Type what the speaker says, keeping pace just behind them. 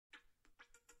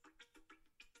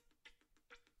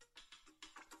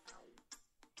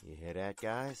You hear that,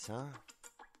 guys, huh?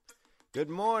 Good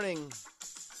morning.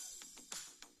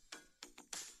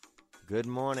 Good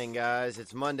morning, guys.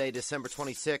 It's Monday, December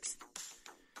 26th.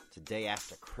 It's the day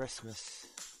after Christmas.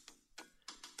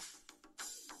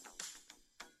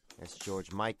 That's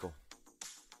George Michael.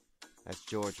 That's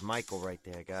George Michael right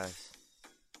there, guys.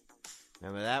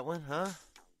 Remember that one, huh?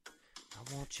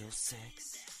 I want your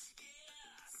sex.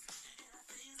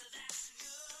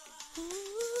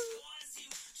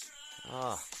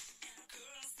 Oh.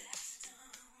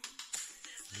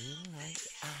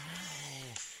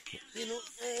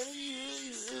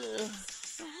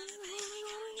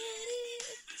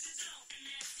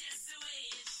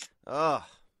 Oh,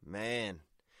 man.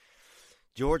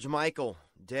 George Michael,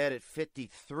 dead at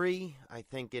 53, I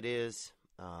think it is.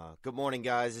 Good morning,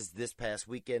 guys. It's this past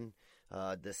weekend,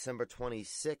 December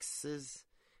 26th is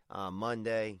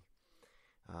Monday.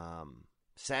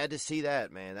 Sad to see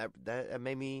that, man. That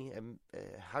made me.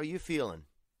 How are you feeling?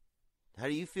 How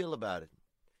do you feel about it?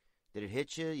 Did it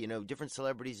hit you? You know, different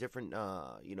celebrities, different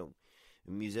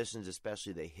musicians,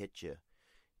 especially, they hit you.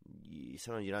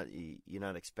 Sometimes you're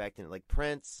not expecting it. Like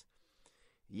Prince.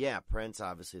 Yeah, Prince,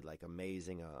 obviously, like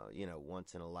amazing.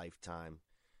 Once in a lifetime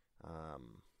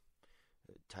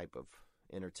type of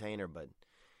entertainer. But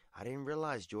I didn't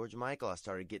realize George Michael. I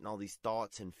started getting all these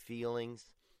thoughts and feelings.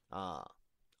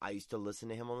 I used to listen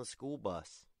to him on the school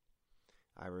bus.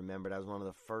 I remember that was one of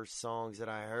the first songs that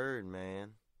I heard,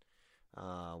 man.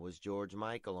 Was George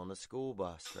Michael on the school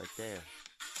bus right there.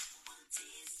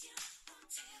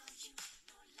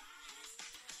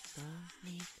 Don't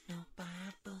need no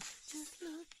Bible, just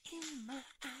look in my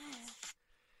eyes.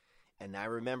 And I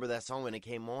remember that song when it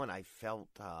came on. I felt,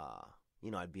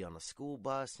 I'd be on a school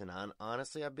bus, and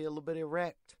honestly, I'd be a little bit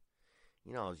erect.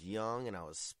 You know, I was young, and I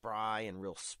was spry and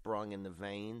real sprung in the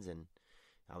veins, and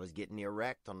I was getting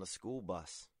erect on the school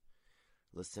bus,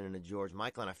 listening to George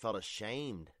Michael, and I felt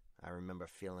ashamed. I remember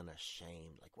feeling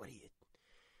ashamed, like, what are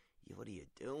you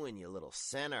doing, you little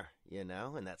sinner, you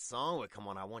know? And that song would come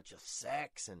on, I want your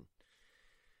sex, and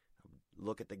I'd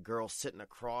look at the girl sitting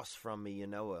across from me, you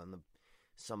know, on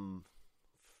some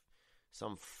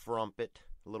frumpet,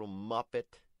 little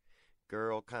muppet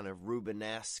girl, kind of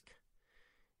Rubenesque,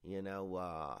 you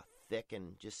know, thick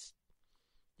and just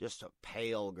a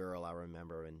pale girl, I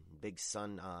remember, and big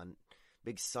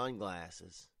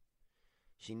sunglasses.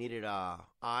 She needed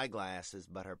eyeglasses,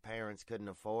 but her parents couldn't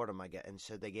afford them, I guess, and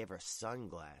so they gave her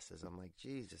sunglasses. I'm like,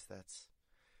 Jesus,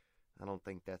 I don't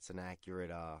think that's an accurate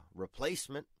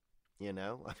replacement, you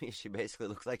know? I mean, she basically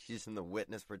looks like she's in the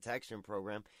witness protection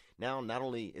program. Now, not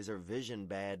only is her vision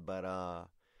bad, but,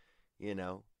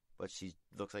 but she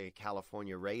looks like a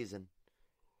California raisin.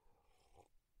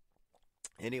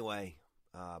 Anyway,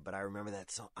 but I remember that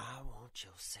song, I Want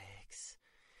Your Sex.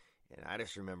 And I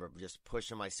just remember just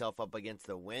pushing myself up against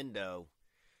the window,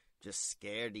 just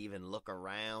scared to even look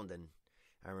around. And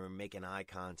I remember making eye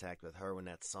contact with her when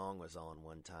that song was on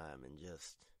one time, and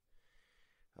just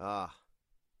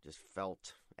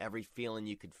felt every feeling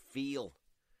you could feel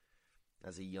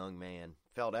as a young man.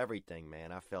 Felt everything,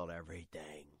 man. I felt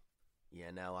everything.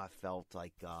 You know, I felt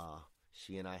like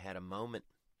she and I had a moment.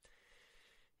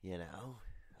 You know,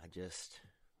 I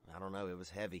don't know, it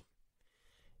was heavy.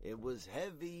 It was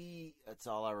heavy. That's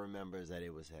all I remember, is that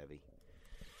it was heavy.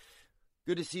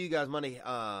 Good to see you guys Monday.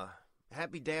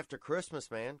 Happy day after Christmas,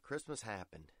 man. Christmas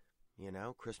happened. You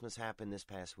know, Christmas happened this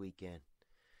past weekend.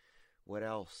 What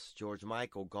else? George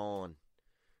Michael gone.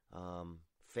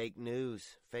 Fake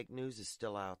news. Fake news is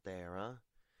still out there, huh?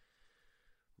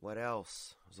 What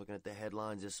else? I was looking at the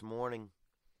headlines this morning.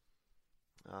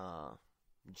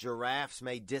 Giraffes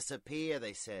may disappear,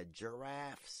 they said.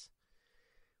 Giraffes.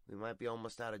 We might be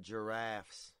almost out of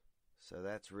giraffes. So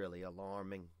that's really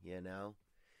alarming, you know.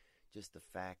 Just the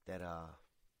fact that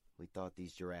we thought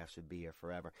these giraffes would be here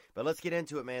forever. But let's get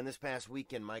into it, man. This past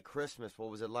weekend, my Christmas, what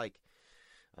was it like?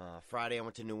 Friday, I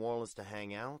went to New Orleans to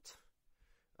hang out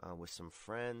with some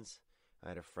friends. I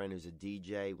had a friend who's a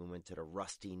DJ. We went to the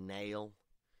Rusty Nail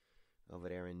over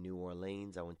there in New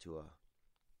Orleans. I went to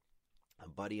a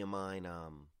buddy of mine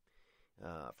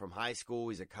from high school.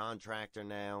 He's a contractor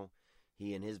now.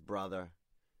 He and his brother,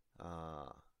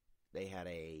 they had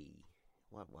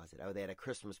they had a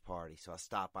Christmas party. So I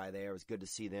stopped by there. It was good to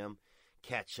see them,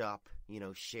 catch up, you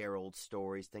know, share old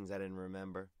stories, things I didn't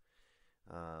remember.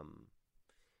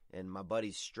 And my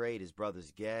buddy's straight, his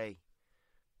brother's gay.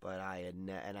 But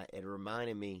it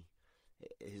reminded me,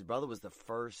 his brother was the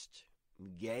first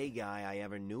gay guy I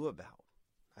ever knew about.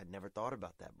 I'd never thought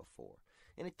about that before.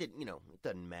 And it didn't, it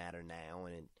doesn't matter now,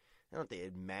 and I don't think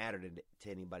it mattered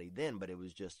to anybody then, but it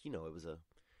was just, it was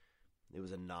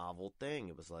a novel thing.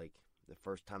 It was like, the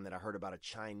first time that I heard about a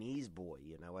Chinese boy.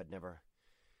 I'd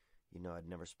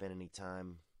never spent any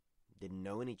time, didn't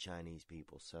know any Chinese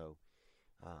people. So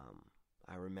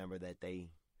I remember that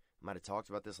they might have talked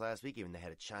about this last week. Even they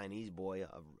had a Chinese boy,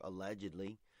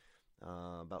 allegedly,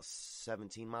 about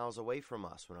 17 miles away from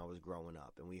us when I was growing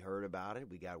up. And we heard about it.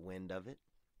 We got wind of it.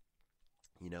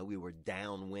 We were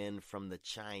downwind from the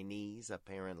Chinese,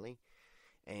 apparently.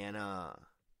 And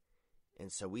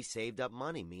so we saved up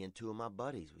money, me and two of my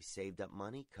buddies. We saved up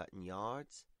money, cutting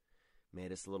yards,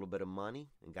 made us a little bit of money,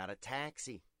 and got a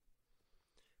taxi.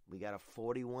 We got a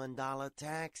 $41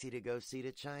 taxi to go see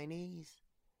the Chinese.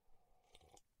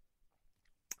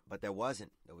 But there was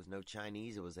no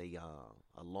Chinese. It was a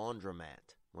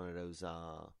laundromat, one of those,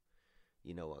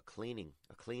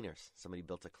 cleaners. Somebody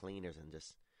built a cleaners and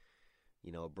just,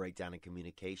 a breakdown in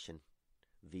communication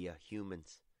via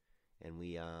humans. And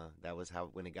that was how,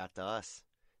 when it got to us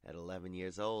at 11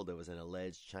 years old, there was an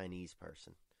alleged Chinese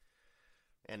person.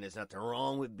 And there's nothing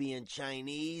wrong with being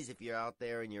Chinese if you're out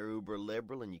there and you're uber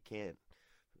liberal and you can't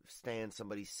stand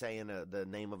somebody saying the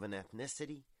name of an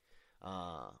ethnicity.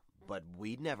 But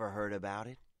we'd never heard about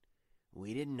it.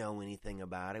 We didn't know anything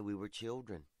about it. We were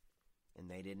children.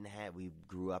 And we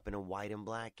grew up in a white and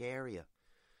black area.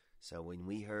 So when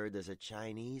we heard there's a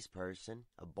Chinese person,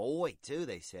 a boy too,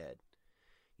 they said.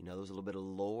 There was a little bit of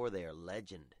lore there,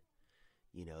 legend.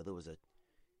 There was a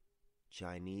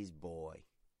Chinese boy.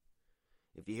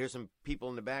 If you hear some people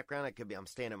in the background, I'm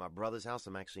staying at my brother's house.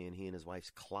 I'm actually in he and his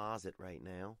wife's closet right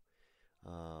now,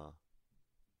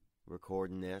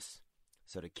 recording this.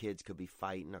 So the kids could be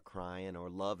fighting or crying or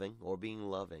loving or being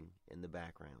loving in the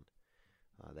background.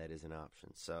 That is an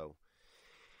option. So,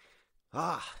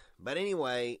 but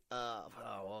anyway, what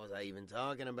was I even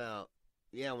talking about?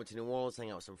 Yeah, I went to New Orleans, hang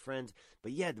out with some friends.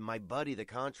 But yeah, my buddy, the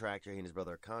contractor, he and his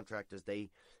brother are contractors. He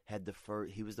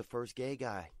was the first gay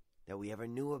guy that we ever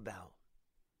knew about,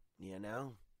 And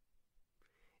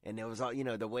there was all,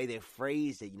 the way they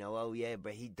phrased it, oh yeah,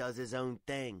 but he does his own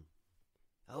thing.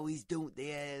 Oh,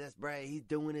 that's right, he's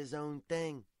doing his own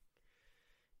thing.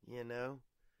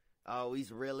 Oh,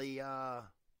 he's really,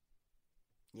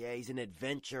 he's an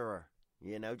adventurer,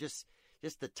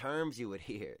 just the terms you would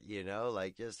hear,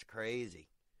 like just crazy.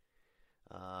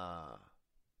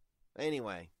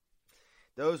 Anyway,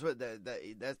 those were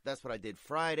that's what I did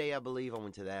Friday, I believe. I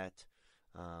went to that.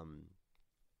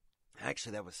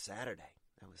 Actually, that was Saturday.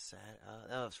 That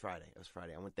was Friday. It was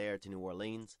Friday. I went there to New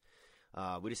Orleans.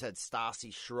 We just had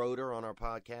Stassi Schroeder on our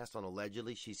podcast on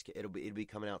Allegedly. It'll be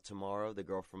coming out tomorrow. The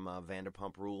girl from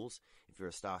Vanderpump Rules. If you're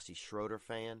a Stassi Schroeder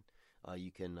fan,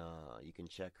 you can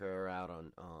check her out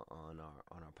on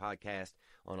our podcast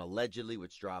on Allegedly,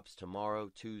 which drops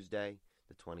tomorrow, Tuesday,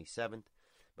 the 27th.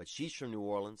 But she's from New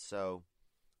Orleans, so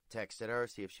texted her,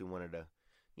 see if she wanted to,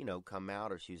 come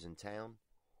out or she was in town.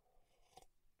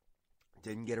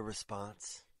 Didn't get a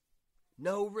response.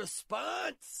 No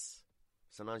response.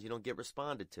 Sometimes you don't get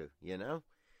responded to, and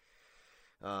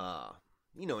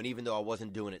even though I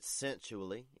wasn't doing it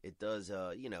sensually, it does,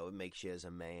 it makes you as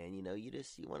a man, you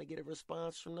want to get a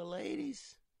response from the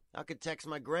ladies. I could text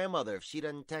my grandmother if she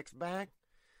doesn't text back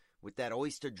with that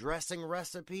oyster dressing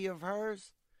recipe of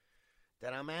hers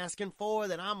that I'm asking for,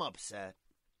 then I'm upset.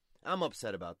 I'm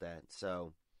upset about that.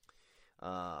 So,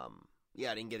 I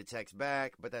didn't get a text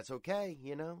back, but that's okay,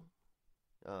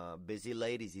 busy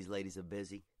ladies. These ladies are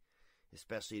busy,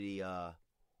 especially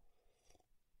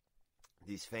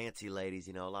these fancy ladies,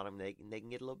 a lot of them, they can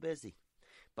get a little busy.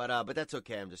 But that's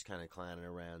okay. I'm just kind of clowning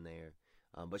around there.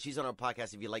 But she's on our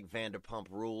podcast. If you like Vanderpump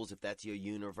Rules, if that's your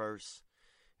universe,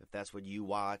 if that's what you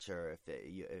watch, or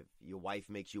if your wife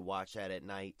makes you watch that at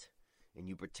night and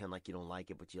you pretend like you don't like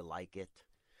it, but you like it,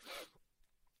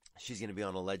 she's going to be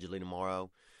on Allegedly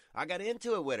tomorrow. I got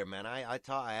into it with her, man. I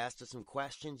asked her some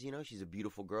questions, she's a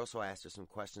beautiful girl, so I asked her some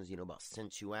questions, about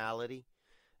sensuality,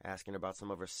 asking about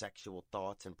some of her sexual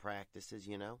thoughts and practices,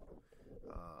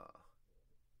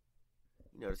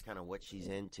 just kind of what she's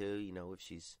into, if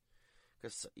she's,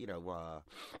 because,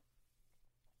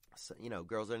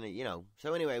 girls are in it,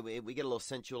 So anyway, we get a little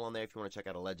sensual on there if you want to check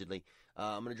out Allegedly.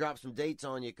 I'm going to drop some dates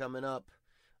on you coming up.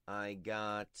 I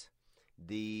got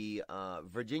the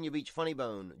Virginia Beach Funny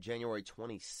Bone, January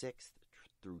 26th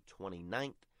through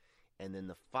 29th. And then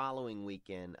the following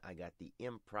weekend, I got the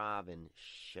Improv in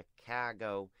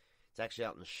Chicago. It's actually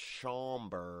out in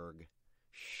Schaumburg,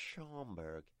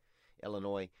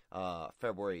 Illinois,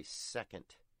 February 2nd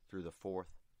through the 4th.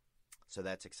 So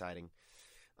that's exciting.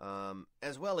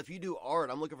 As well, if you do art,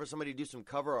 I'm looking for somebody to do some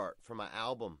cover art for my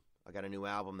album. I got a new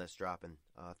album that's dropping,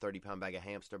 30-Pound Bag of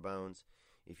Hamster Bones.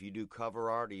 If you do cover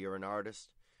art or you're an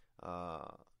artist,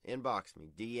 inbox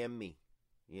me, DM me.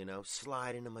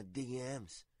 slide into my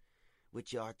DMs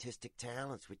with your artistic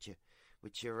talents, with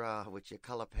your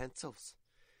color pencils.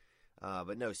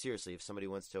 But no, seriously, if somebody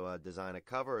wants to design a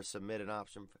cover or submit an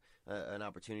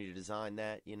opportunity to design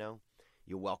that,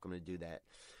 you're welcome to do that.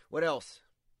 What else?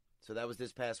 So that was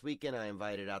this past weekend. I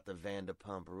invited out the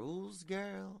Vanderpump Rules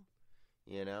girl.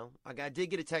 I did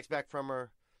get a text back from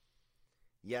her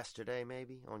yesterday,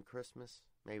 maybe on Christmas,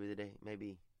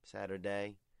 maybe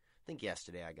Saturday. I think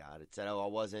yesterday I got it. It said, I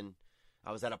was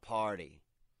at a party,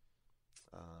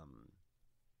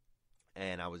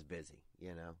 and I was busy,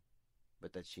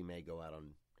 but that she may go out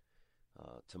on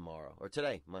tomorrow or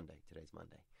today, Monday. Today's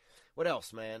Monday. What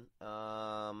else, man?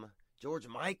 George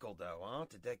Michael, though, huh?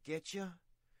 Did that get you?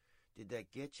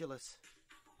 Let's.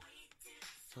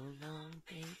 So long,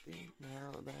 baby,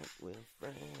 now that we're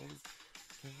friends.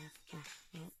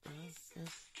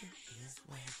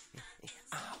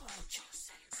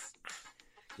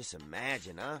 Just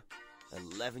imagine, huh?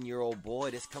 11-year-old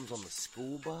boy, this comes on the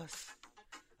school bus.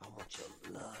 I want your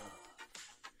love.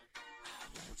 I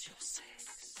want your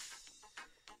sex.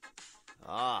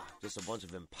 Just a bunch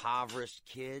of impoverished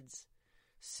kids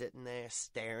sitting there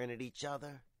staring at each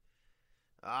other.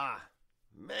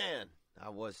 Man, I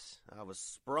was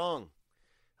sprung.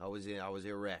 I was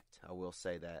erect. I will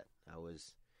say that.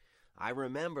 I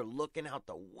remember looking out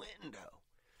the window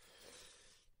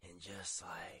and just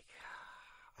like,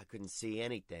 I couldn't see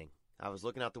anything. I was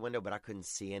looking out the window, but I couldn't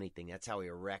see anything. That's how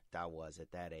erect I was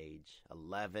at that age,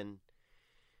 11.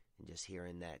 And just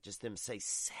hearing that, just them say,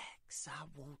 sex, I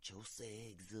want your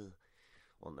sex,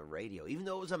 on the radio. Even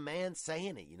though it was a man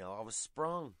saying it, I was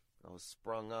sprung. I was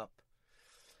sprung up.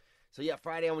 So yeah,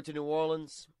 Friday I went to New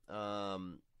Orleans. I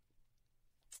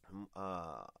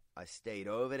stayed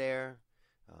over there.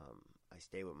 I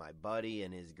stayed with my buddy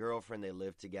and his girlfriend. They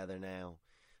live together now.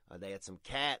 They had some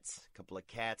cats. A couple of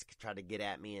cats tried to get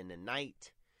at me in the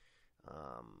night.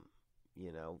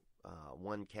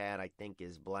 One cat I think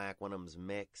is black. One of them's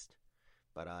mixed.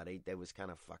 But they was kind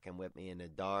of fucking with me in the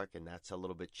dark, and that's a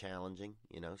little bit challenging.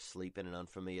 Sleeping in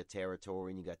unfamiliar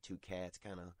territory, and you got two cats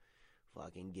kind of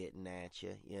fucking getting at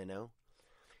you.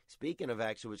 Speaking of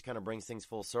actually, which kind of brings things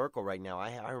full circle right now.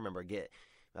 I remember getting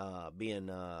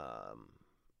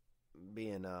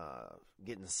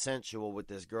sensual with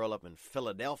this girl up in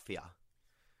Philadelphia.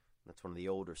 That's one of the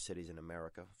older cities in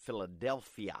America.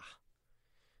 Philadelphia,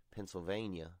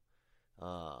 Pennsylvania.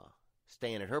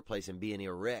 Staying at her place and being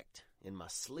erect in my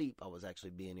sleep. I was actually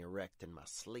being erect in my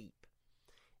sleep.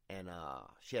 And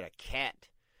she had a cat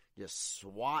just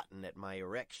swatting at my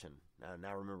erection. And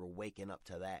I remember waking up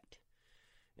to that.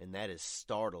 And that is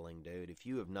startling, dude. If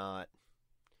you have not,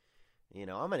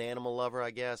 I'm an animal lover,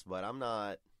 I guess, but I'm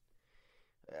not.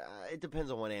 It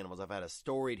depends on what animals. I've had a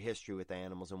storied history with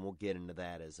animals, and we'll get into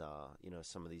that as,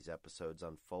 some of these episodes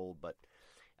unfold. But,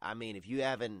 I mean, if you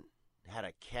haven't had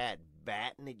a cat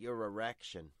batting at your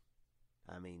erection,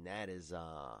 I mean, that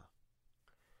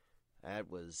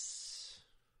was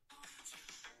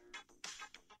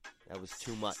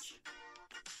too much.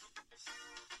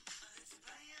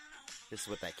 This is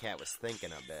what that cat was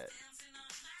thinking, I bet.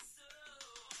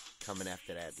 Coming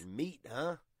after that meat,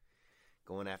 huh?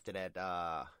 Going after that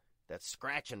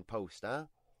scratching post, huh?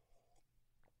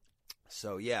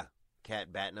 So, yeah,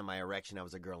 cat batting on my erection. I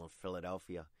was a girl in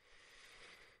Philadelphia.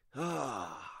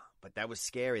 But that was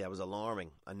scary. That was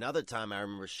alarming. Another time I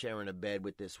remember sharing a bed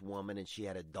with this woman, and she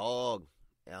had a dog.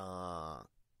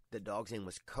 The dog's name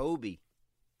was Kobe.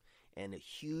 And a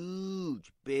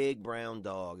huge, big brown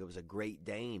dog. It was a Great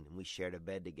Dane, and we shared a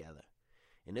bed together.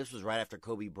 And this was right after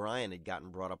Kobe Bryant had gotten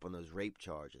brought up on those rape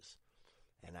charges.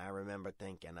 And I remember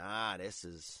thinking, this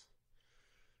is,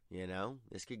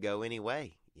 this could go any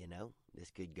way, This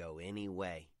could go any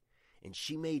way. And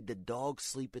she made the dog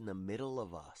sleep in the middle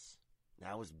of us.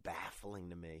 That was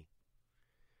baffling to me.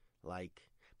 But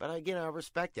again, I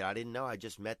respect it. I didn't know. I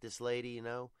just met this lady, and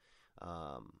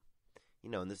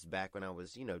this is back when I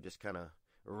was, just kind of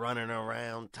running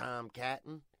around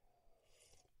tomcatting.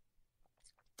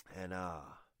 And,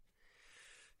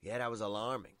 that was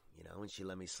alarming, and she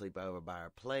let me sleep over by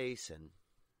her place. And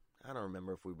I don't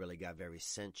remember if we really got very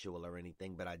sensual or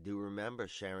anything, but I do remember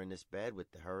sharing this bed with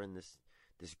her and this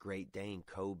Great Dane,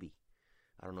 Kobe.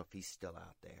 I don't know if he's still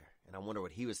out there. And I wonder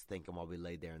what he was thinking while we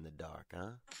lay there in the dark,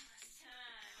 huh?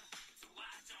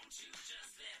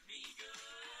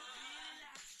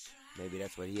 Maybe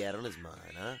that's what he had on his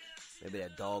mind, huh? Maybe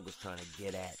that dog was trying to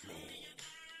get at me.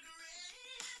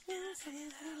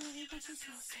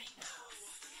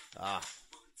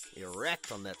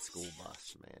 Erect on that school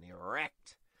bus, man.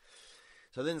 Erect.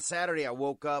 So then Saturday I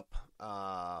woke up,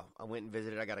 I went and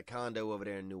visited. I got a condo over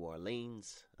there in New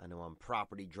Orleans. I know I'm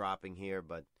property dropping here,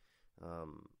 but,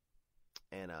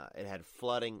 it had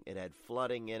flooding. It had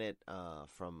flooding in it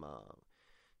from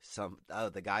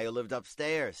the guy who lived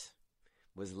upstairs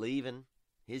was leaving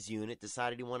his unit,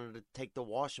 decided he wanted to take the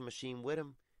washing machine with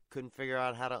him, couldn't figure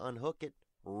out how to unhook it,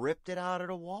 ripped it out of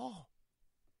the wall.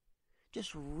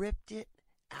 Just ripped it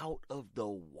out of the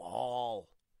wall.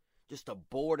 Just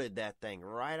aborted that thing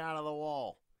right out of the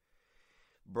wall.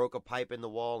 Broke a pipe in the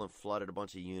wall and flooded a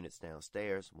bunch of units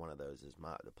downstairs. One of those is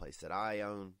the place that I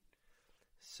own.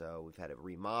 So we've had to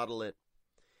remodel it.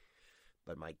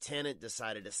 But my tenant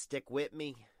decided to stick with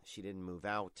me. She didn't move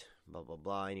out, blah, blah,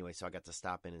 blah. Anyway, so I got to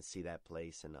stop in and see that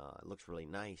place, and it looks really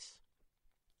nice.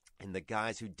 And the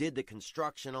guys who did the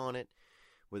construction on it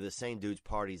were the same dudes'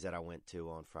 parties that I went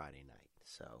to on Friday night.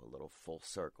 So a little full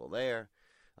circle there.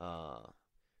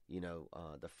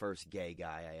 The first gay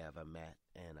guy I ever met,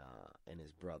 and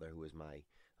his brother, who was my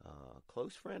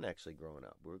close friend actually growing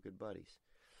up. We were good buddies.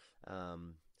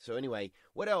 So anyway,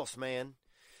 what else, man?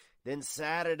 Then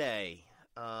Saturday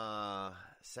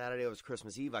was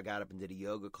Christmas Eve. I got up and did a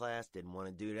yoga class. Didn't want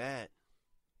to do that.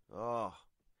 Oh,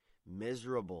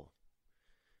 miserable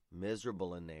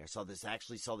in there. Saw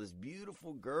this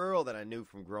beautiful girl that I knew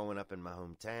from growing up in my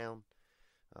hometown.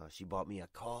 She bought me a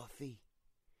coffee.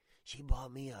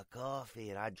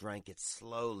 And I drank it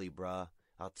slowly, bruh.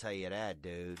 I'll tell you that,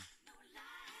 dude.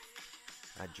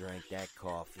 I drank that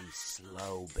coffee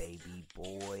slow, baby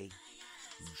boy.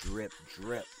 Drip,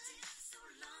 drip.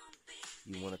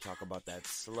 You want to talk about that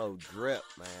slow drip,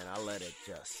 man? I let it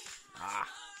just,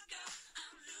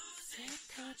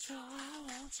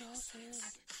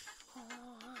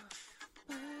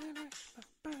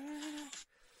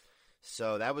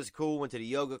 So that was cool. Went to the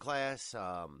yoga class.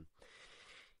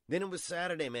 Then it was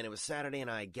Saturday, man. It was Saturday, and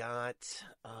I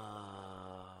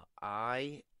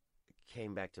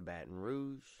came back to Baton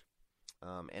Rouge.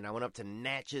 And I went up to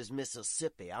Natchez,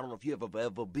 Mississippi. I don't know if you ever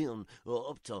been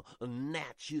up to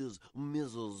Natchez,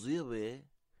 Mississippi.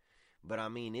 But, I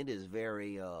mean, it is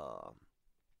very,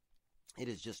 it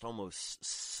is just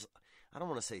almost, I don't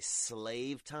want to say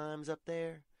slave times up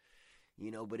there,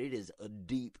 but it is a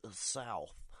deep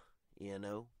south,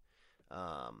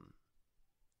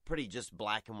 Pretty just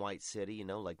black and white city,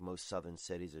 like most southern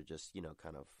cities are just,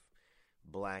 kind of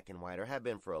black and white, or have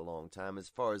been for a long time as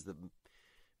far as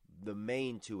the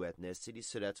main two ethnicities,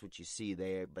 so that's what you see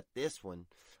there. But this one,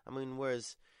 I mean,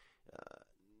 whereas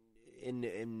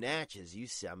in Natchez, you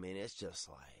see, I mean, it's just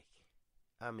like,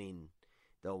 I mean,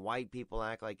 the white people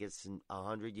act like it's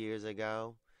 100 years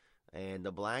ago, and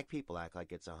the black people act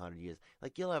like it's 100 years.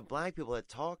 Like, you'll have black people that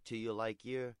talk to you like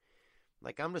you're,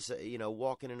 like I'm just,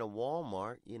 walking into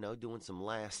Walmart, doing some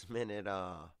last minute,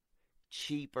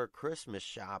 cheaper Christmas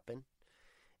shopping.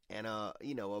 And,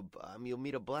 you'll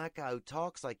meet a black guy who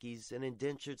talks like he's an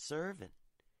indentured servant.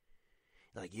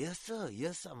 Like, yes, sir,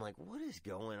 yes, sir. I'm like, what is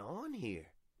going on here?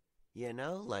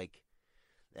 Like,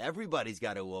 everybody's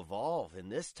got to evolve in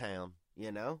this town,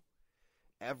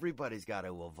 Everybody's got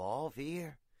to evolve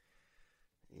here,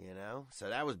 So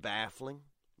that was baffling,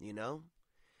 You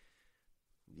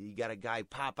got a guy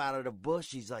pop out of the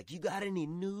bush. He's like, you got any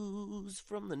news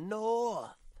from the north?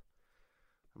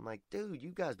 I'm like, dude,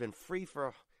 you guys been free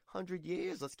for 100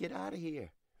 years. Let's get out of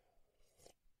here.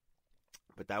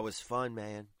 But that was fun,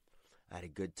 man. I had a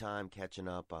good time catching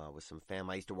up with some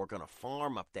family. I used to work on a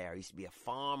farm up there. I used to be a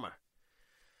farmer.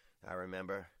 I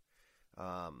remember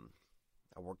I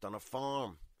worked on a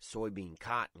farm, soybean,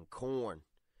 cotton, corn,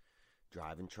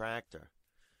 driving tractor,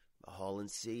 hauling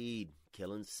seed,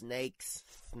 killing snakes.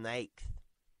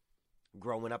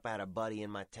 Growing up, I had a buddy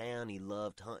in my town. He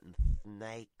loved hunting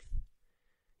snakes.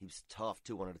 He was tough,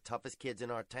 too. One of the toughest kids in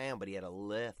our town, but he had a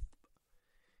lisp.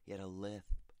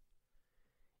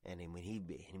 And then when he'd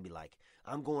be like,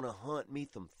 I'm going to hunt me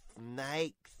some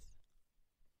snakes.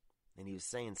 And he was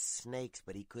saying snakes,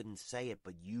 but he couldn't say it.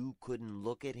 But you couldn't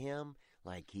look at him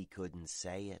like he couldn't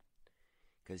say it.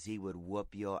 Because he would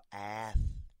whoop your ass.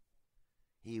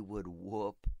 He would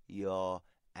whoop your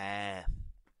ass.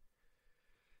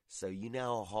 So you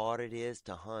know how hard it is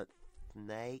to hunt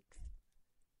snakes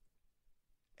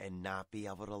and not be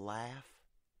able to laugh?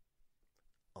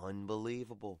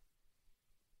 Unbelievable.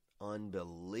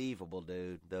 Unbelievable,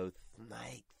 dude. Those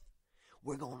snakes.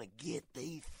 We're going to get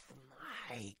these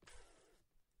snakes.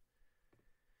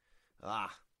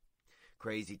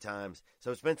 Crazy times.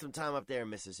 So spent some time up there in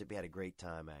Mississippi. Had a great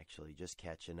time, actually, just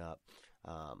catching up.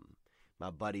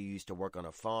 My buddy used to work on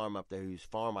a farm up there whose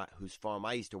farm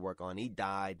I used to work on. He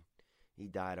died. He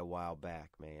died a while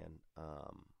back, man.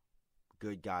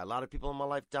 Good guy. A lot of people in my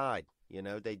life died. You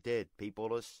know, they did. People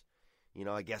just, you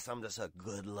know, I guess I'm just a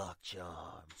good luck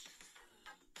charm.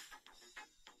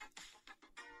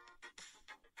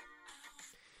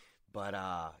 But,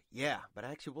 yeah, but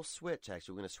actually we'll switch.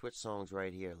 Actually, we're going to switch songs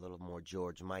right here. A little more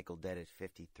George Michael, dead at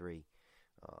 53.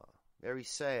 Very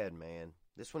sad, man.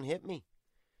 This one hit me.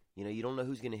 You know, you don't know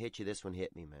who's going to hit you. This one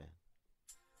hit me, man.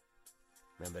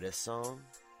 Remember this song?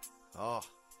 Oh.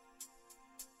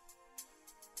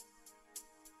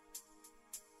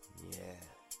 Yeah.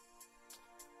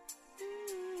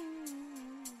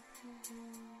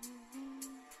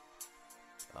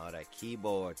 Oh, that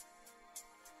keyboard.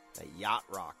 That yacht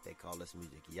rock, they call this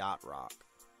music. Yacht rock.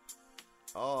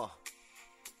 Oh.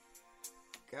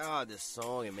 God, this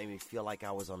song, it made me feel like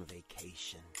I was on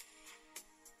vacation.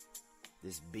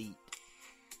 This beat.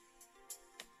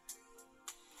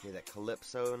 Hear that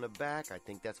calypso in the back? I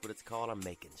think that's what it's called. I'm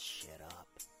making shit up.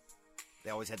 They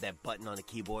always had that button on the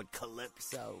keyboard,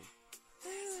 calypso.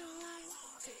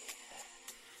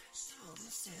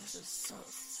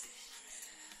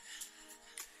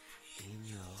 In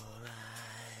your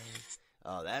eyes.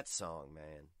 Oh, that song,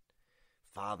 man.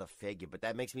 Father figure. But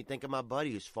that makes me think of my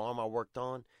buddy whose farm I worked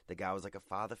on. The guy was like a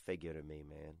father figure to me,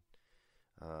 man.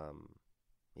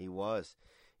 He was.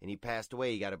 And he passed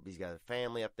away. He's got a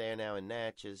family up there now in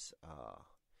Natchez.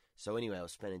 So anyway, I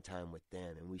was spending time with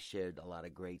them, and we shared a lot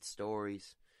of great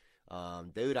stories.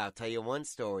 Dude, I'll tell you one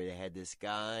story. They had this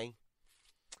guy,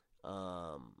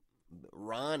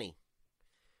 Ronnie.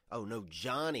 Oh, no,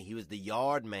 Johnny. He was the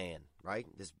yard man, right?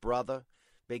 This brother,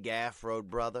 big afro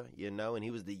brother, you know, and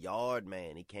he was the yard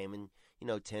man. He came and, you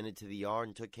know, tended to the yard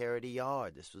and took care of the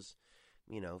yard. This was,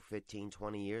 you know, 15,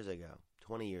 20 years ago.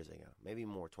 20 years ago. Maybe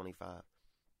more, 25.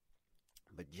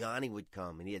 But Johnny would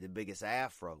come, and he had the biggest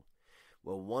afro.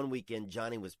 Well, one weekend,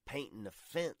 Johnny was painting the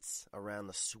fence around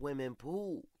the swimming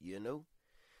pool, you know.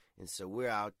 And so we're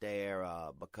out there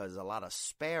because a lot of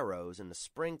sparrows, in the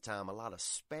springtime, a lot of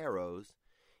sparrows,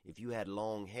 if you had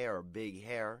long hair or big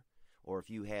hair, or if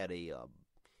you had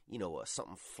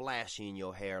something flashy in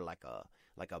your hair like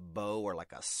a bow or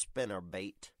like a spinner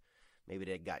bait, maybe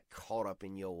that got caught up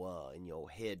in your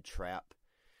head trap,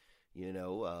 you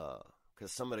know,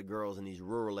 because some of the girls in these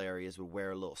rural areas would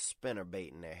wear a little spinner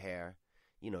bait in their hair,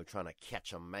 you know, trying to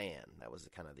catch a man. That was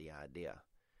kind of the idea.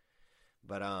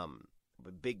 But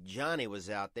Big Johnny was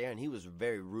out there, and he was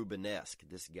very Rubenesque,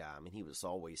 this guy. I mean, he was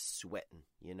always sweating,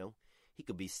 you know. He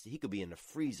could be in the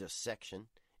freezer section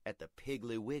at the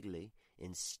Piggly Wiggly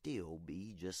and still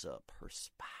be just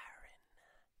perspiring.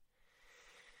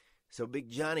 So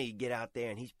Big Johnny would get out there,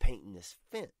 and he's painting this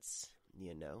fence,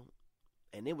 you know.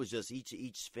 And it was just,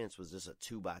 each fence was just a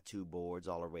 2x2 boards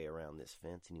all the way around this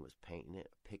fence, and he was painting it,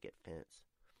 a picket fence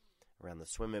around the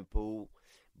swimming pool.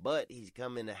 But he's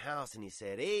come in the house, and he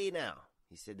said, hey, now.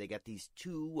 He said they got these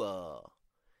two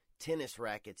tennis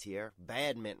rackets here,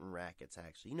 badminton rackets,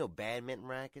 actually. You know badminton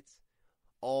rackets?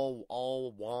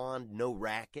 All wand, no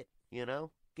racket, you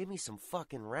know? Give me some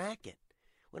fucking racket.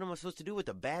 What am I supposed to do with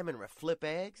the badminton? Flip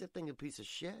eggs? That thing a piece of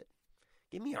shit.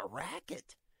 Give me a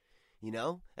racket. You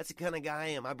know? That's the kind of guy I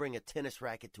am. I bring a tennis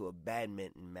racket to a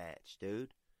badminton match,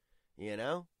 dude. You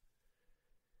know?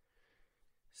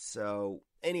 So,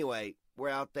 anyway, we're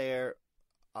out there.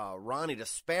 Ronnie the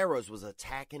Sparrows was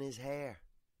attacking his hair.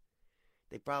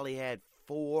 They probably had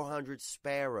 400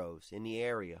 sparrows in the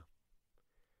area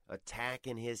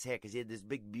attacking his hair because he had this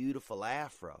big, beautiful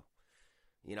afro.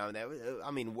 You know,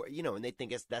 and they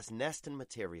think that's nesting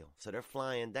material. So they're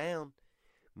flying down.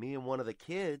 Me and one of the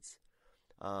kids,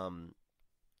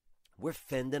 we're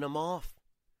fending them off.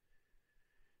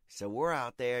 So we're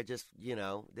out there just, you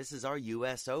know, this is our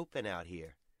U.S. Open out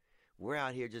here. We're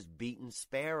out here just beating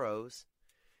sparrows,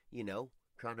 you know,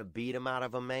 trying to beat them out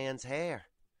of a man's hair.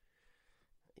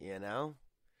 You know?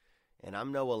 And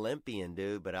I'm no Olympian,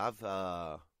 dude, but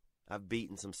I've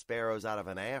beaten some sparrows out of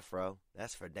an afro.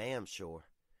 That's for damn sure.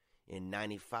 In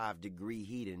 95-degree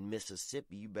heat in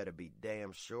Mississippi, you better be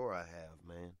damn sure I have,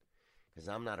 man. Because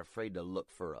I'm not afraid to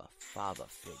look for a father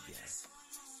figure.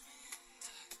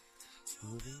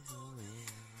 Moving on,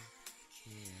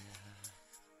 yeah.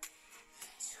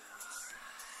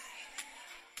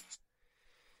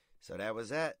 So that was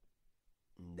that.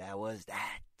 That was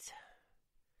that.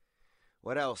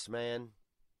 What else, man?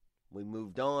 We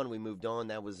moved on.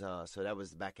 That was that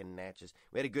was back in Natchez.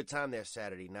 We had a good time there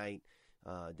Saturday night.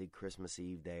 Did Christmas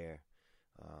Eve there.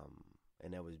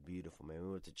 And that was beautiful, man.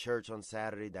 We went to church on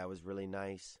Saturday. That was really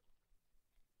nice.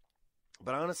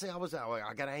 But honestly,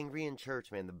 I got angry in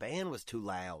church, man. The band was too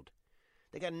loud.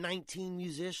 They got 19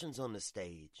 musicians on the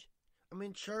stage. I'm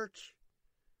in church.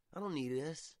 I don't need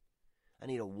this. I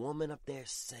need a woman up there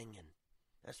singing.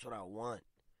 That's what I want.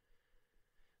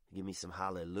 Give me some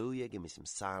Hallelujah. Give me some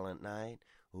Silent Night.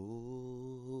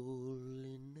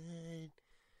 Holy night.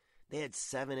 They had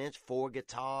 7-inch, 4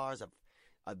 guitars,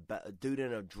 a dude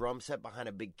in a drum set behind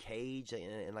a big cage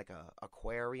in like a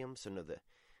aquarium. So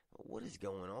what is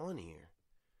going on here?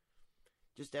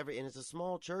 And it's a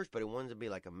small church, but it wanted to be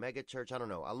like a mega church. I don't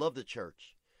know. I love the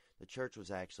church. The church was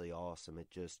actually awesome.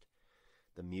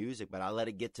 The music, but I let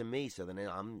it get to me. So then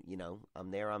I'm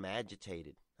there. I'm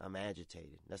agitated.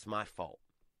 That's my fault.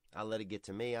 I let it get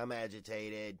to me. I'm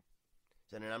agitated.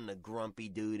 So then I'm the grumpy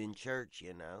dude in church,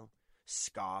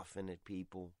 scoffing at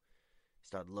people.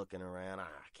 Start looking around. I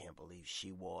can't believe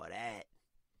she wore that.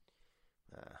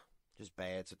 Just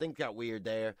bad. So things got weird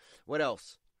there. What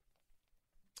else?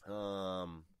 I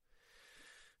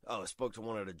spoke to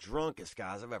one of the drunkest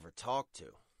guys I've ever talked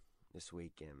to this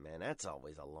weekend, man. That's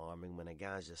always alarming when a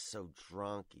guy's just so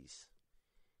drunk.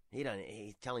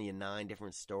 He's telling you 9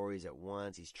 different stories at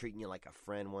once. He's treating you like a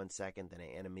friend one second, then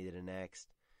an enemy the next.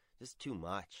 Just too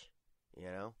much,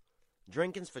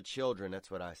 Drinking's for children, that's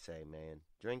what I say, man.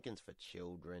 Drinking's for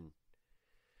children.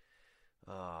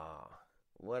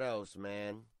 What else,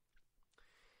 man?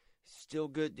 Still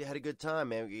good. Had a good time,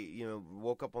 man.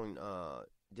 Woke up on,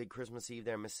 did Christmas Eve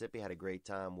there in Mississippi. Had a great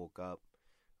time. Woke up,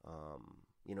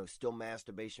 still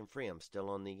masturbation free. I'm still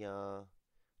on the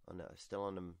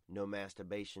no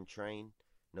masturbation train.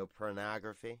 No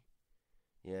pornography.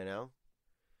 No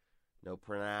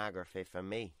pornography for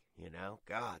me.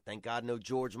 God, thank God no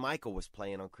George Michael was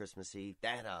playing on Christmas Eve.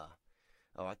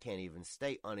 I can't even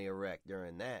stay unerect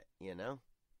during that.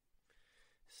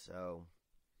 So.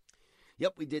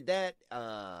 Yep, we did that.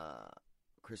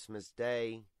 Christmas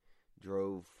Day,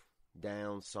 drove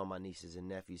down, saw my nieces and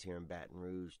nephews here in Baton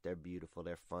Rouge. They're beautiful.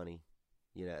 They're funny.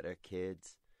 They're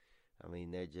kids. I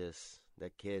mean, they're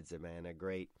kids, man. They're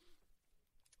great.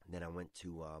 And then I went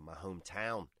to my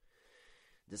hometown.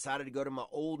 Decided to go to my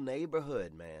old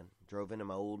neighborhood, man. Drove into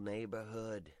my old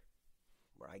neighborhood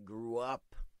where I grew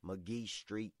up, McGee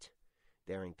Street,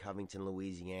 there in Covington,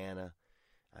 Louisiana.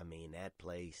 I mean, that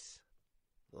place...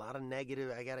 A lot of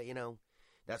negative.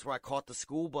 That's where I caught the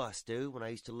school bus, dude, when I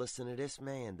used to listen to this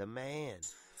man, the man.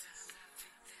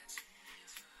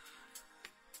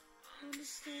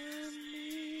 Understand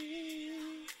me.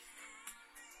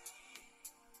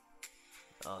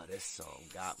 Oh, this song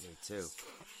got me, too.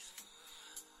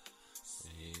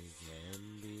 It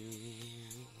can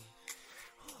be.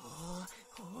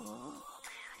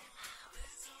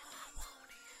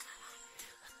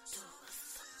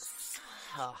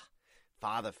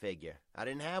 Father figure. I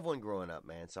didn't have one growing up,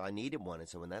 man, so I needed one. And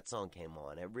so when that song came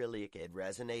on, it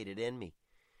resonated in me.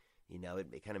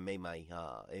 It kind of made my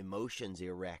emotions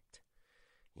erect.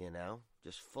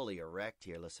 Just fully erect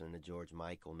here listening to George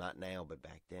Michael. Not now, but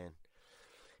back then.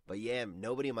 But yeah,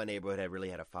 nobody in my neighborhood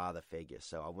had a father figure.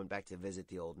 So I went back to visit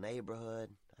the old neighborhood.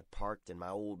 I parked in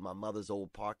my mother's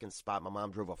old parking spot. My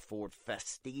mom drove a Ford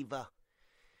Festiva.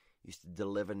 Used to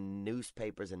deliver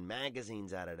newspapers and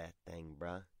magazines out of that thing,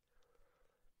 bruh.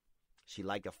 She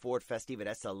liked a Ford Festiva.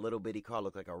 That's a little bitty car.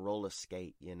 Looked like a roller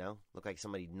skate, Looked like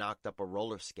somebody knocked up a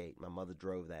roller skate. My mother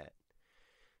drove that.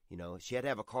 She had to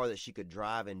have a car that she could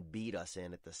drive and beat us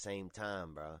in at the same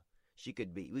time, bro.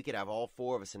 We could have all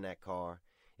 4 of us in that car,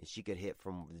 and she could hit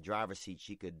from the driver's seat.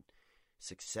 She could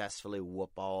successfully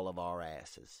whoop all of our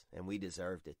asses, and we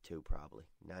deserved it too, probably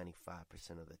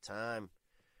 95% of the time.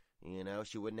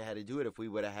 She wouldn't have had to do it if we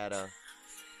would have had a...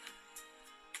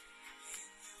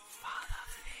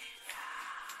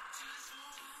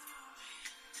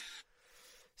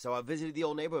 So I visited the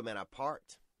old neighborhood, man. I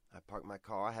parked my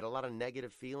car. I had a lot of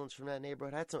negative feelings from that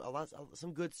neighborhood. I had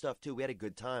some good stuff too. We had a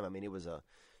good time. I mean, it was an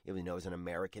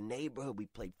American neighborhood. We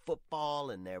played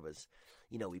football, and there was,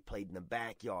 we played in the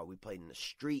backyard. We played in the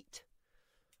street.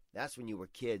 That's when you were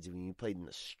kids. When you played in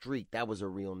the street, that was a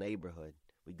real neighborhood.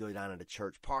 We'd go down to the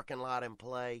church parking lot and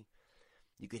play.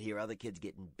 You could hear other kids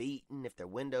getting beaten if their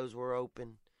windows were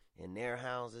open in their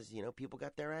houses. People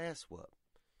got their ass whooped.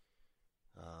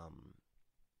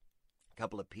 A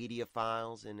couple of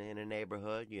pedophiles in a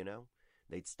neighborhood,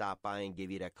 they'd stop by and give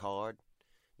you that card.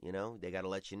 They got to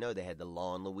let you know. They had the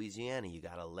law in Louisiana.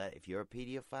 If you're a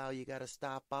pedophile, you got to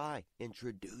stop by.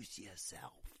 Introduce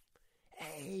yourself.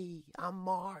 Hey, I'm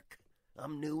Mark.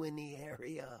 I'm new in the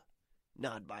area.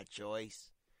 Not by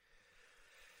choice.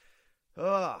 A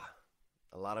lot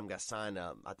of them got signed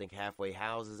up. I think halfway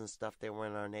houses and stuff they were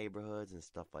in our neighborhoods and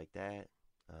stuff like that.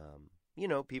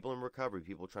 People in recovery,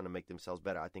 people trying to make themselves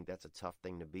better. I think that's a tough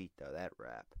thing to beat, though, that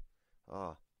rap.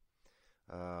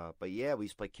 But yeah, we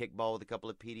used to play kickball with a couple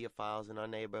of pedophiles in our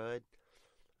neighborhood.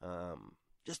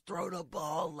 Just throw the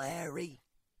ball, Larry.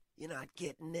 You're not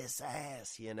getting this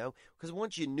ass, you know? Because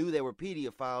once you knew they were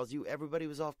pedophiles, everybody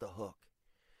was off the hook.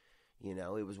 You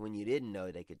know, it was when you didn't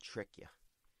know they could trick you.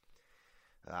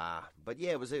 But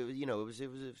yeah, it was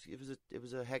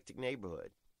a hectic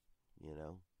neighborhood, you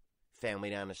know.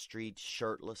 Family down the street,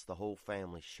 shirtless, the whole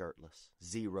family shirtless.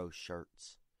 0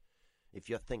 shirts. If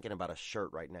you're thinking about a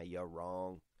shirt right now, you're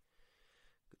wrong.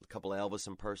 A couple of Elvis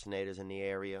impersonators in the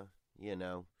area, you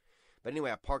know. But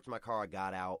anyway, I parked my car, I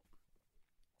got out,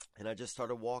 and I just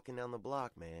started walking down the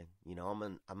block, man. You know,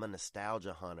 I'm a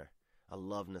nostalgia hunter. I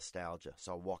love nostalgia.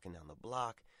 So I'm walking down the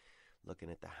block,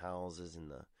 looking at the houses and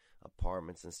the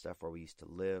apartments and stuff where we used to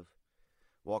live.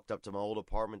 Walked up to my old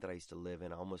apartment that I used to live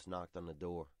in. I almost knocked on the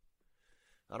door.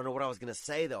 I don't know what I was going to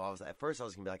say, though. At first I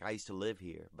was going to be like, I used to live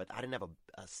here. But I didn't have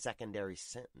a secondary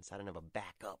sentence. I didn't have a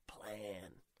backup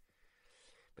plan.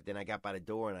 But then I got by the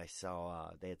door and I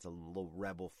saw they had some little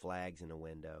rebel flags in the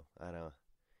window. That's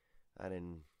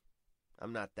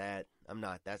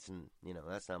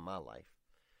not my life.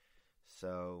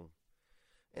 So,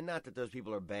 and not that those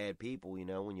people are bad people, you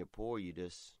know. When you're poor, you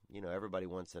just, you know, everybody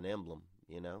wants an emblem,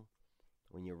 you know.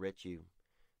 When you're rich, you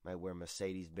might wear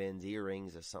Mercedes-Benz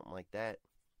earrings or something like that.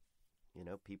 You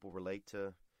know, people relate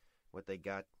to what they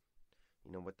got,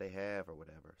 you know, what they have or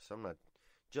whatever. So I'm not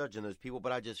judging those people,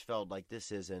 but I just felt like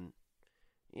this isn't,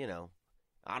 you know,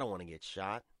 I don't want to get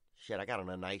shot. Shit, I got on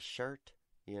a nice shirt,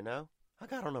 you know. I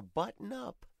got on a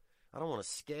button-up. I don't want to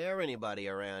scare anybody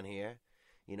around here.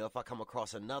 You know, if I come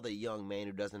across another young man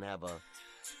who doesn't have a father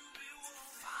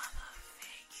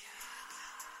figure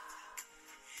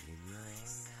in your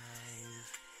eyes,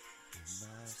 in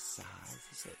my size.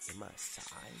 He said, in my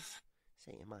size?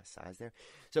 Say in my size there.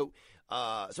 So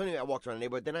anyway, I walked around the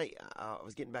neighborhood. Then I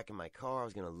was getting back in my car. I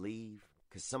was going to leave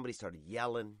because somebody started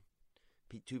yelling.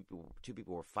 Two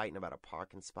people were fighting about a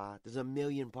parking spot. There's a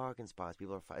million parking spots.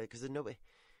 People are fighting because there's nobody.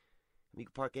 You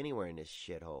can park anywhere in this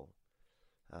shithole.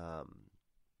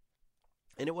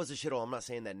 And it was a shithole. I'm not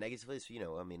saying that negatively. So, you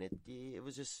know, I mean, it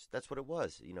was just, that's what it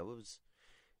was. You know,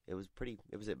 it was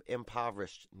an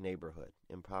impoverished neighborhood.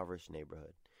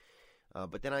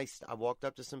 But then I walked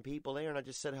up to some people there and I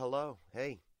just said hello.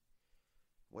 Hey,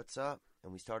 what's up?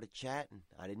 And we started chatting.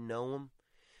 I didn't know them,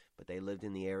 but they lived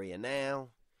in the area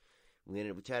now. We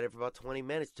chatted for about 20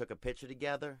 minutes, took a picture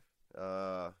together.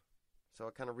 So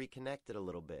I kind of reconnected a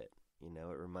little bit. You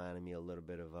know, it reminded me a little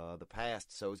bit of the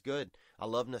past. So it was good. I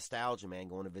love nostalgia, man,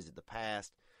 going to visit the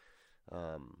past.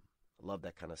 I love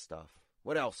that kind of stuff.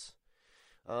 What else?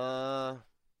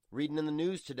 Reading in the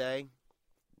news today.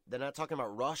 They're not talking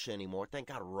about Russia anymore. Thank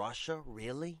God, Russia?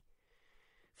 Really?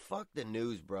 Fuck the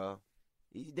news, bro.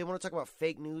 They want to talk about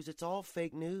fake news. It's all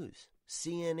fake news.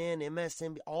 CNN,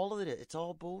 MSNBC, all of it. It's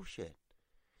all bullshit.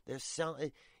 They're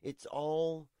selling. It's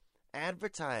all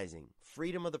advertising.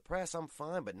 Freedom of the press, I'm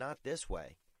fine, but not this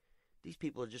way. These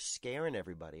people are just scaring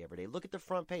everybody every day. Look at the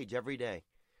front page every day.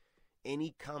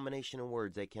 Any combination of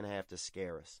words they can have to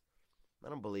scare us. I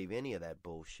don't believe any of that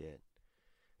bullshit.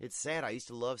 It's sad. I used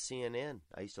to love CNN.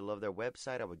 I used to love their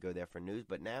website. I would go there for news,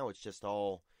 but now it's just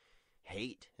all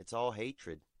hate. It's all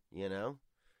hatred, you know?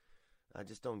 I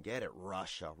just don't get it.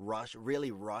 Russia.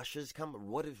 Really, Russia's coming?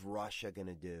 What is Russia going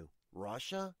to do?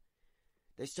 Russia?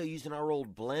 They're still using our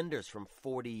old blenders from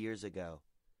 40 years ago.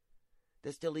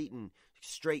 They're still eating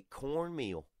straight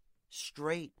cornmeal.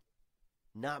 Straight.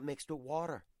 Not mixed with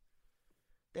water.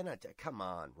 They're not, come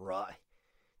on,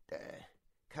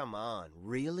 come on,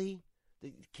 really?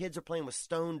 The kids are playing with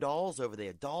stone dolls over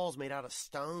there. Dolls made out of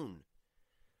stone.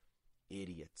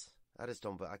 Idiots. I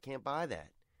can't buy that.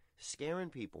 Scaring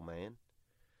people, man.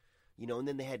 You know, and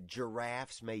then they had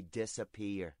giraffes may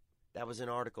disappear. That was an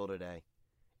article today.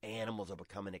 Animals are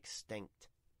becoming extinct.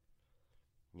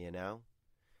 You know?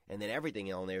 And then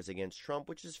everything on there is against Trump,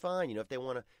 which is fine, you know, if they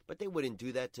want to. But they wouldn't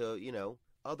do that to, you know,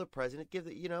 other president.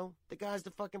 The guy's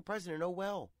the fucking president. Oh,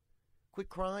 well. Quit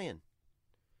crying.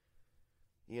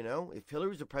 You know, if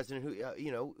Hillary's the president,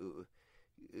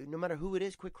 no matter who it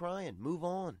is, quit crying. Move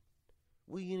on.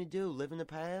 What are you going to do? Live in the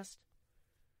past?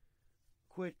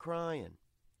 Quit crying.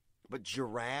 But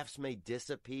giraffes may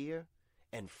disappear,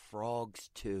 and frogs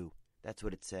too. That's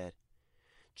what it said.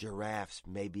 Giraffes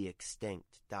may be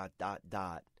extinct, ...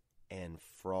 and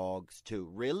frogs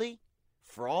too. Really?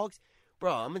 Frogs?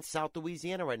 Bro, I'm in South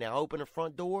Louisiana right now. I open the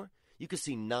front door. You can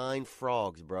see 9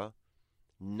 frogs, bro.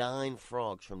 9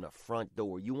 frogs from the front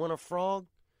door. You want a frog?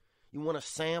 You want a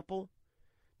sample?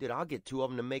 Dude, I'll get 2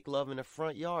 of them to make love in the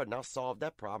front yard, and I'll solve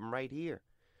that problem right here.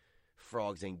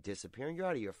 Frogs ain't disappearing. You're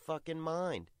out of your fucking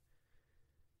mind.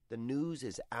 The news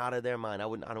is out of their mind. I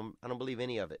don't believe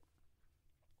any of it.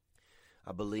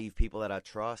 I believe people that I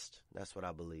trust. That's what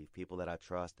I believe. People that I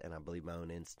trust, and I believe my own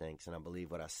instincts, and I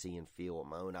believe what I see and feel with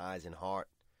my own eyes and heart.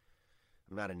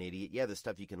 I'm not an idiot. Yeah, there's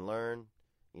stuff you can learn.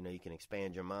 You know, you can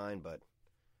expand your mind, but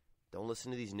don't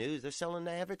listen to these news. They're selling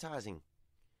the advertising.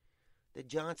 They're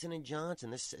Johnson &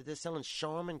 Johnson. They're selling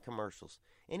Charmin commercials.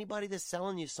 Anybody that's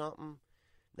selling you something,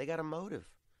 they got a motive.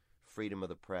 Freedom of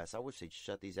the press. I wish they'd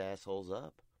shut these assholes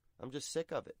up. I'm just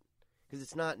sick of it. Because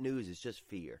it's not news. It's just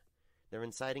fear. They're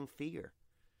inciting fear.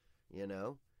 You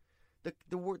know?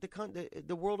 The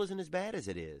world isn't as bad as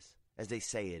it is. As they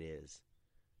say it is.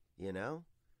 You know?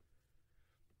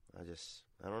 I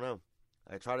don't know.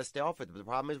 I try to stay off it, but the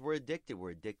problem is we're addicted. We're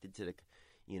addicted to the,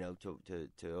 you know,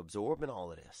 to absorbing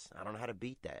all of this. I don't know how to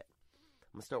beat that.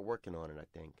 I'm gonna start working on it. I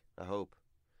think. I hope.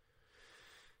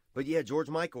 But yeah, George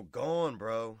Michael gone,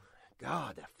 bro.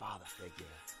 God, that father figure.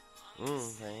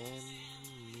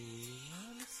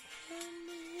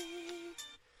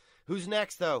 Who's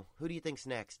next, though? Who do you think's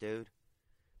next, dude?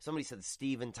 Somebody said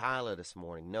Steven Tyler this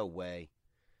morning. No way.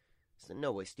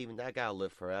 No way, Steven. That guy'll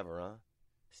live forever, huh?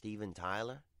 Steven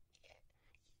Tyler?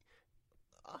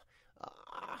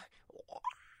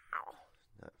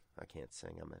 I can't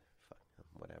sing.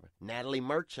 Whatever. Natalie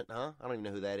Merchant, huh? I don't even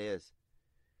know who that is.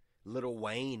 Lil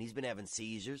Wayne, he's been having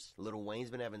seizures. Lil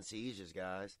Wayne's been having seizures,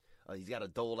 guys. He's got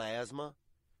adult asthma.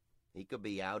 He could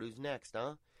be out. Who's next,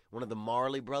 huh? One of the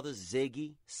Marley brothers,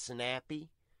 Ziggy,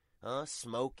 Snappy, huh?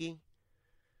 Smokey.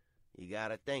 You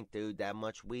gotta think, dude. That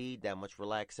much weed, that much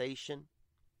relaxation.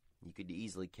 You could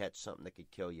easily catch something that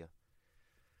could kill you.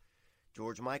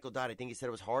 George Michael died. I think he said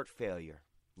it was heart failure.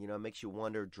 You know, it makes you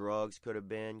wonder. Drugs could have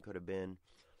been.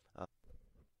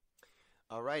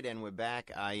 All right, and we're back.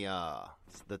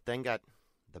 The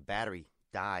battery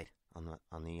died on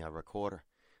the recorder.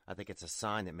 I think it's a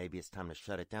sign that maybe it's time to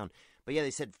shut it down. But yeah,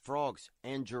 they said frogs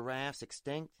and giraffes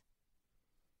extinct.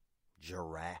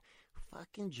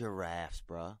 Fucking giraffes,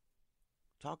 bruh.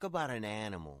 Talk about an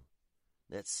animal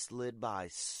that slid by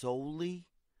solely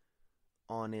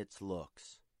on its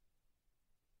looks.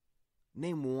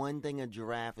 Name one thing a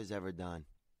giraffe has ever done.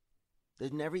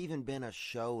 There's never even been a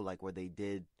show like where they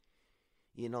did,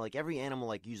 you know, like every animal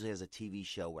like usually has a TV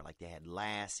show where like they had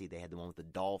Lassie, they had the one with the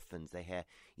dolphins, they had,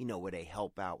 you know, where they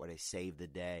help out, where they save the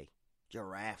day.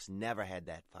 Giraffes never had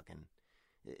that fucking,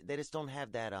 they just don't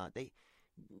have that,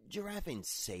 giraffe ain't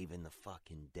saving the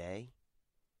fucking day.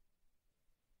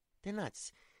 They're not,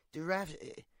 giraffes,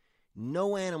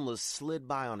 no animal has slid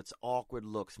by on its awkward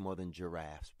looks more than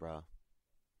giraffes, bro.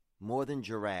 More than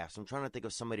giraffes. I'm trying to think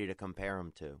of somebody to compare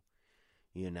them to,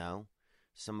 you know?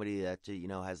 Somebody that, you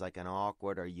know, has like an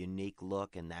awkward or unique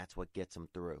look, and that's what gets them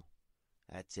through.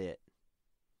 That's it.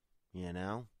 You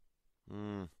know?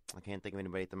 I can't think of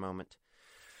anybody at the moment.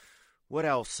 What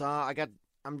else?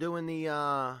 I'm doing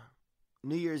the,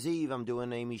 New Year's Eve, I'm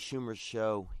doing Amy Schumer's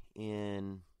show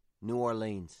in New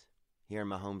Orleans, here in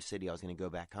my home city. I was going to go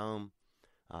back home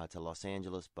to Los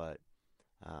Angeles, but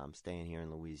I'm staying here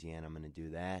in Louisiana. I'm going to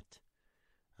do that,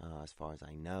 as far as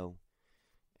I know.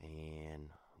 And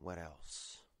what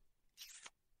else?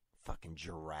 Fucking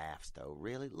giraffes, though.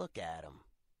 Really? Look at them.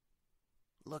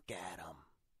 Look at them.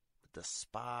 With the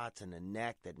spots and the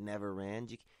neck that never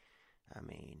ends. I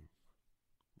mean,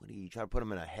 what do you try to put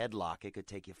them in a headlock? It could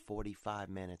take you 45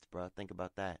 minutes, bro. Think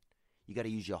about that. You got to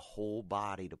use your whole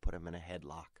body to put them in a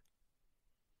headlock.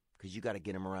 Because you got to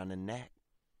get them around the neck.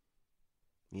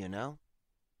 You know?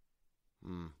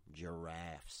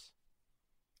 Giraffes.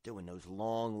 Doing those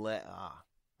long legs.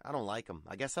 I don't like them.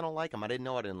 I guess I don't like them. I didn't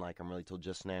know I didn't like them really till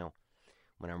just now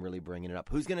when I'm really bringing it up.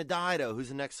 Who's going to die, though? Who's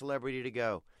the next celebrity to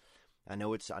go? I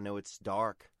know it's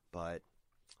dark, but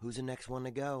who's the next one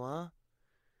to go, huh?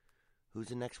 Who's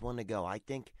the next one to go? I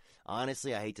think,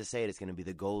 honestly, I hate to say it, it's going to be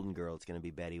the Golden Girl. It's going to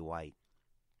be Betty White.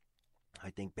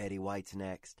 I think Betty White's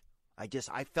next. I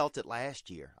felt it last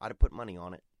year. I'd have put money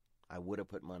on it. I would have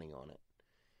put money on it.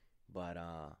 But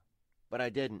I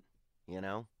didn't, you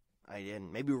know? I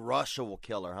didn't. Maybe Russia will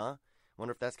kill her, huh?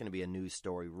 Wonder if that's going to be a news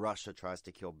story. Russia tries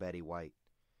to kill Betty White.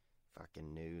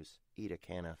 Fucking news. Eat a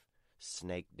can of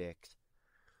snake dicks.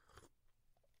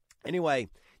 Anyway,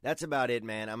 that's about it,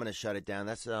 man. I'm going to shut it down.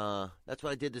 That's what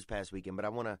I did this past weekend. But I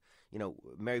want to, you know,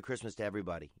 Merry Christmas to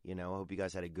everybody. You know, I hope you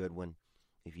guys had a good one.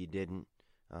 If you didn't,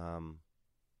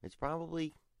 it's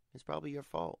probably your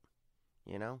fault,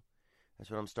 you know? That's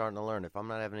what I'm starting to learn. If I'm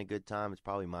not having a good time, it's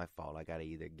probably my fault. I got to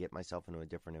either get myself into a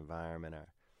different environment or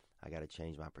I got to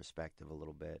change my perspective a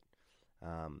little bit.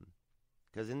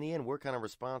 Because in the end, we're kind of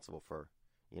responsible for,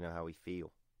 you know, how we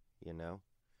feel, you know,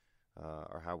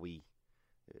 or how we,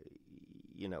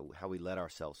 you know, how we let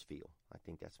ourselves feel. I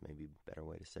think that's maybe a better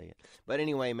way to say it. But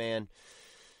anyway, man,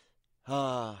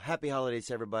 Happy holidays,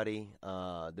 everybody.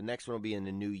 The next one will be in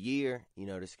the new year. You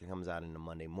know, this comes out in the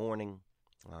Monday morning.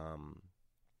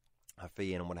 I fill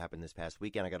you in on what happened this past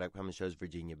weekend. I got upcoming shows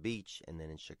Virginia Beach and then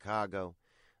in Chicago.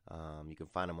 You can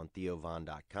find them on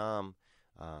TheoVon.com.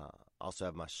 Also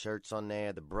have my shirts on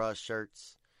there, the Bruh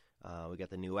shirts. We got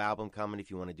the new album coming.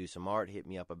 If you want to do some art, hit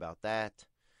me up about that.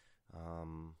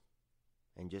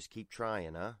 And just keep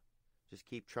trying, huh? Just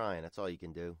keep trying. That's all you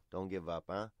can do. Don't give up,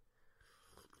 huh?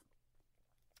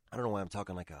 I don't know why I'm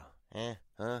talking like a, I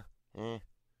don't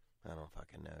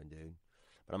fucking know, dude.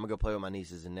 But I'm going to go play with my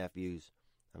nieces and nephews.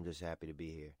 I'm just happy to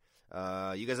be here.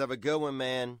 You guys have a good one,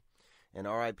 man. And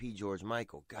R.I.P. George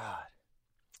Michael. God.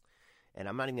 And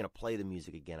I'm not even going to play the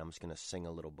music again. I'm just going to sing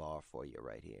a little bar for you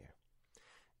right here.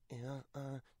 I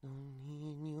don't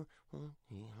need you, won't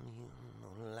heal you,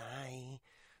 no lie.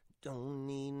 Don't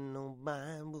need no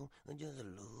Bible, just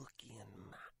look in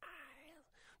my eyes.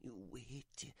 You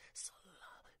waited so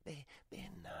long, baby,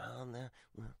 now that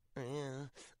I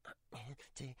can't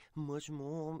take much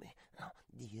more.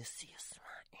 This is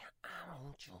my, I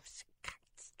want you.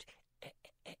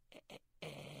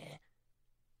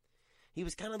 He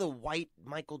was kind of the white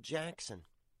Michael Jackson,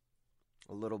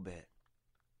 a little bit.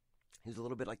 He was a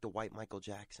little bit like the white Michael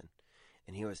Jackson.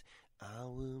 And he was, I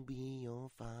will be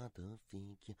your father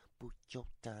figure, put your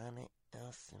tiny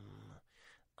ass in my,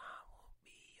 I will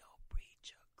be your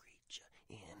preacher, creature,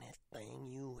 anything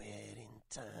you had in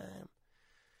time.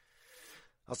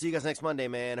 I'll see you guys next Monday,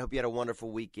 man. Hope you had a wonderful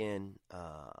weekend.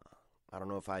 I don't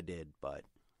know if I did, but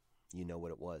you know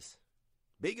what it was.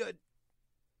 Be good.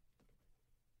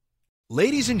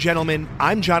 Ladies and gentlemen,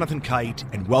 I'm Jonathan Kite,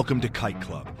 and welcome to Kite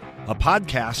Club, a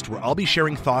podcast where I'll be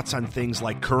sharing thoughts on things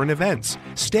like current events,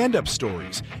 stand-up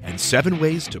stories, and 7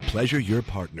 ways to pleasure your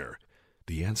partner.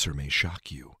 The answer may shock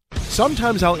you.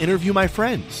 Sometimes I'll interview my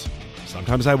friends.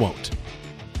 Sometimes I won't.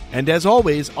 And as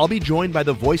always, I'll be joined by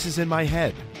the voices in my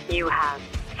head. You have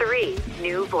 3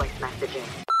 new voice messages.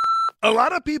 A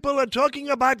lot of people are talking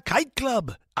about Kite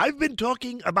Club. I've been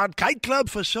talking about Kite Club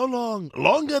for so long,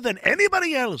 longer than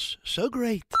anybody else. So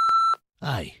great.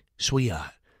 Hey,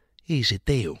 sweetheart, here's the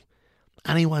deal.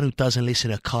 Anyone who doesn't listen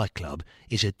to Kite Club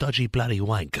is a dodgy bloody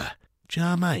wanker. Do you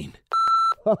know what I mean?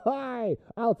 Hi,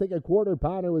 I'll take a quarter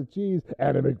pounder with cheese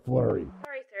and a McFlurry.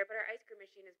 Sorry, sir, but our ice cream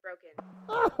machine is broken.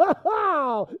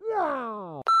 Oh,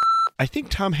 no! I think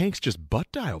Tom Hanks just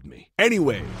butt-dialed me.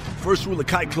 Anyway, first rule of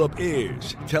Kite Club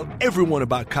is tell everyone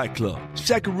about Kite Club.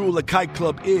 Second rule of Kite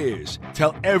Club is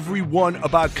tell everyone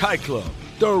about Kite Club.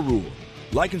 Third rule,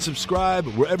 like and subscribe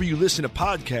wherever you listen to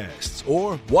podcasts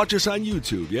or watch us on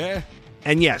YouTube, yeah?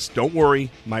 And yes, don't worry,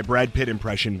 my Brad Pitt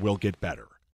impression will get better.